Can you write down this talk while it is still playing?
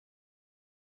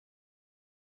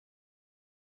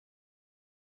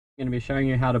I'm going to be showing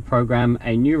you how to program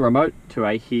a new remote to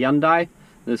a Hyundai.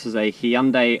 This is a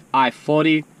Hyundai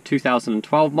I40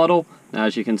 2012 model. Now,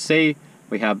 as you can see,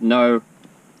 we have no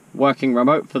working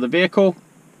remote for the vehicle.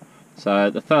 So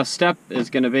the first step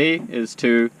is going to be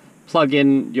to plug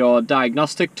in your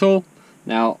diagnostic tool.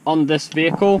 Now, on this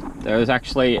vehicle there is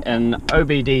actually an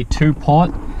OBD2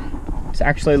 port. It's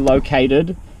actually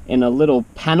located in a little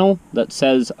panel that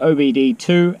says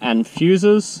OBD2 and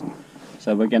fuses.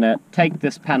 So we're going to take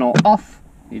this panel off.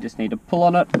 You just need to pull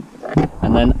on it,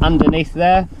 and then underneath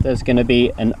there's going to be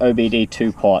an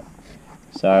OBD2 port.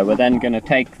 So we're then going to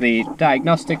take the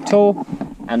diagnostic tool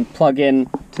and plug in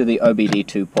to the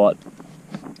OBD2 port.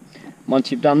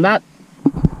 Once you've done that,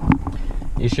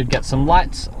 you should get some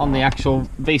lights on the actual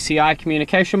VCI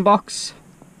communication box.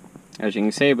 As you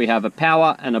can see, we have a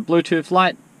power and a Bluetooth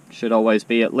light. Should always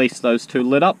be at least those two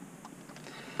lit up.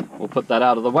 We'll put that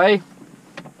out of the way.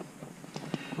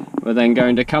 We're then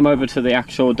going to come over to the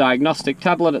actual diagnostic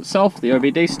tablet itself, the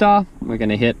OBDSTAR. We're going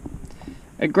to hit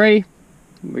agree.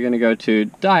 We're going to go to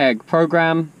diag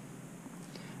program.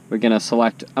 We're going to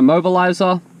select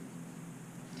immobilizer.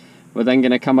 We're then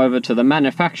going to come over to the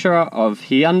manufacturer of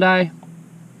Hyundai.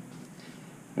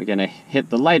 We're going to hit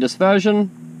the latest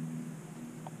version.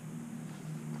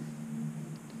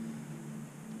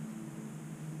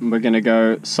 We're going to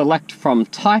go select from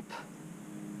type.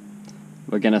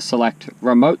 We're going to select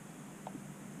remote.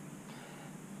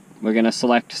 We're going to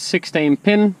select 16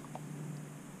 pin,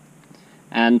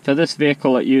 and for this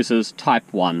vehicle it uses type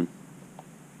 1.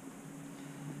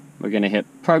 We're going to hit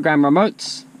program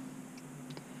remotes.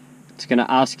 It's going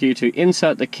to ask you to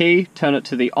insert the key, turn it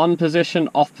to the on position,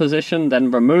 off position,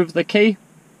 then remove the key.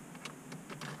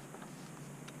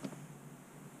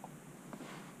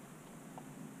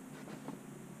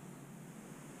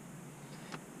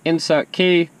 Insert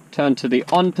key, turn to the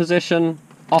on position,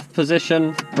 off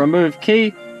position, remove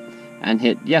key, and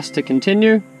hit yes to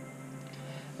continue.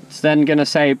 It's then going to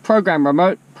say program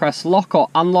remote, press lock or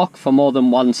unlock for more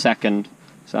than 1 second.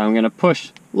 So I'm going to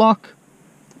push lock.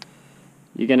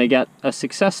 You're going to get a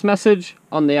success message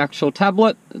on the actual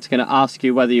tablet. It's going to ask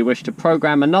you whether you wish to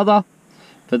program another.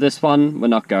 For this one, we're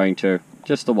not going to,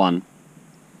 just the one.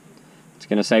 It's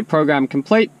going to say program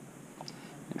complete.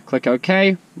 And click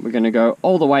OK. We're going to go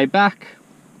all the way back.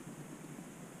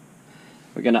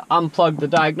 We're going to unplug the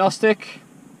diagnostic,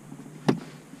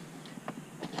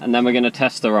 and then we're going to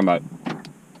test the remote.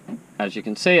 As you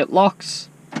can see, it locks,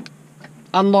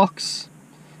 unlocks,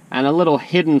 and a little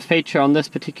hidden feature on this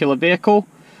particular vehicle.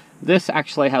 This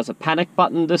actually has a panic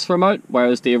button, this remote,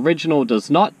 whereas the original does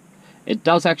not. It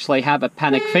does actually have a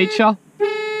panic feature.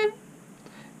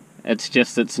 It's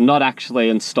just it's not actually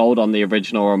installed on the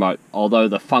original remote, although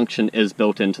the function is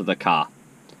built into the car.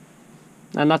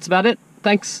 And that's about it.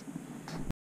 Thanks.